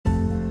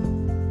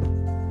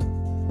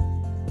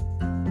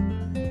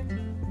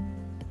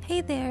Hey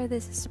there,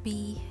 this is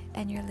B,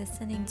 and you're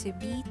listening to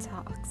B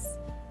Talks.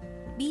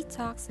 B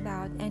talks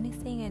about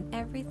anything and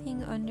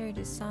everything under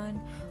the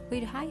sun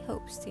with high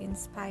hopes to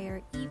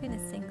inspire even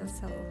a single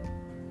soul.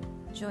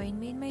 Join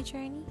me in my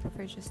journey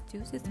for just 2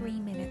 to 3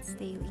 minutes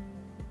daily.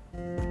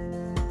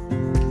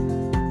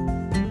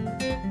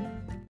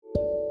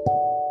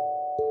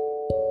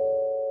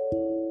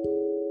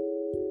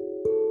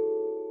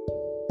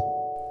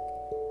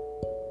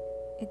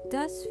 It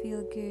does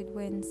feel good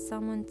when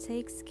someone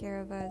takes care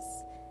of us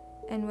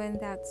and when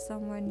that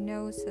someone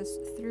knows us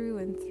through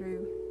and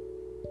through.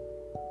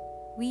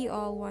 We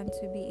all want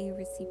to be a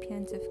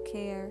recipient of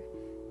care,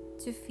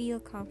 to feel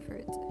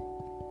comfort,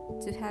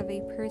 to have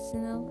a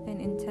personal and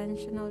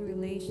intentional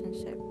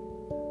relationship.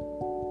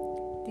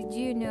 Did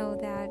you know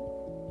that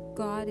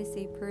God is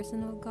a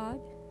personal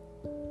God?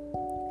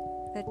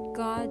 That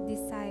God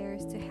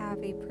desires to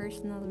have a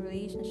personal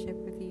relationship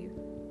with you.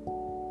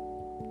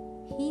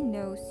 He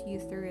knows you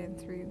through and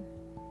through,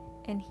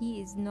 and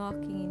He is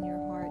knocking in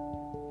your heart.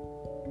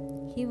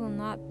 He will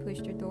not push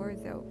the door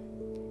though.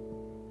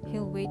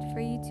 He'll wait for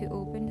you to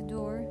open the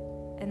door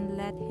and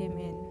let Him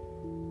in.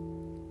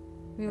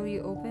 Will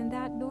you open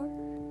that door?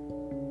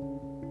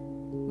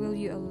 Will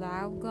you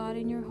allow God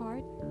in your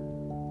heart?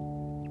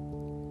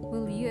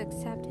 Will you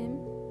accept Him?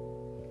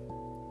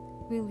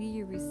 Will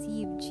you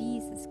receive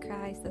Jesus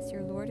Christ as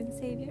your Lord and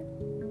Savior?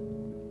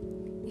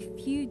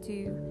 If you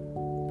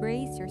do,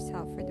 brace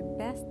yourself for the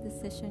best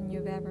decision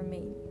you've ever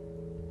made.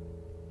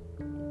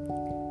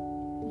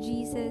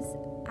 Jesus,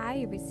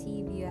 I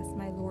receive you as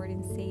my Lord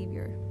and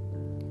Savior.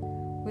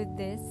 With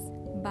this,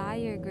 by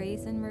your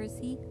grace and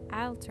mercy,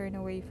 I'll turn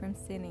away from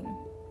sinning.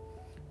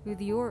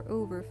 With your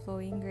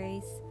overflowing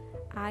grace,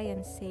 I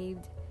am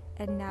saved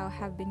and now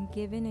have been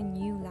given a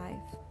new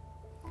life.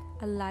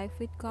 A life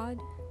with God,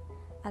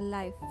 a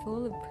life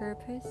full of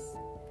purpose,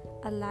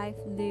 a life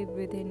lived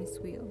within His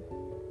will.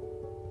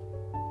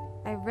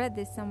 I read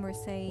this somewhere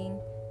saying,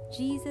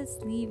 Jesus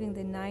leaving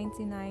the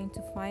 99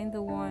 to find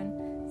the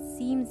one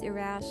seems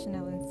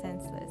irrational and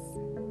senseless,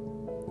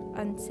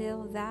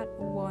 until that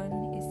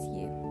one is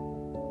you.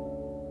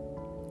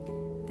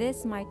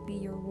 This might be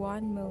your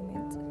one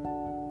moment.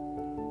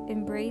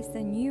 Embrace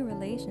the new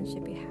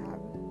relationship you have.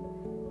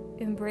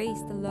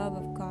 Embrace the love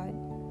of God.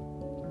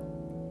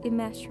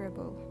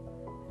 Immeasurable.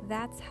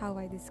 That's how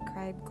I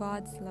describe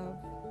God's love.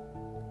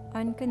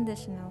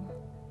 Unconditional.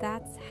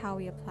 That's how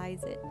He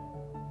applies it.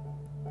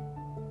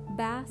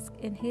 Bask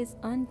in His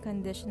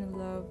unconditional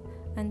love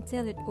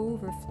until it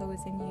overflows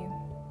in you.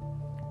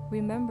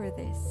 Remember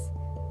this,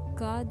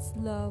 God's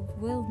love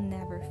will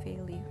never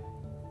fail you.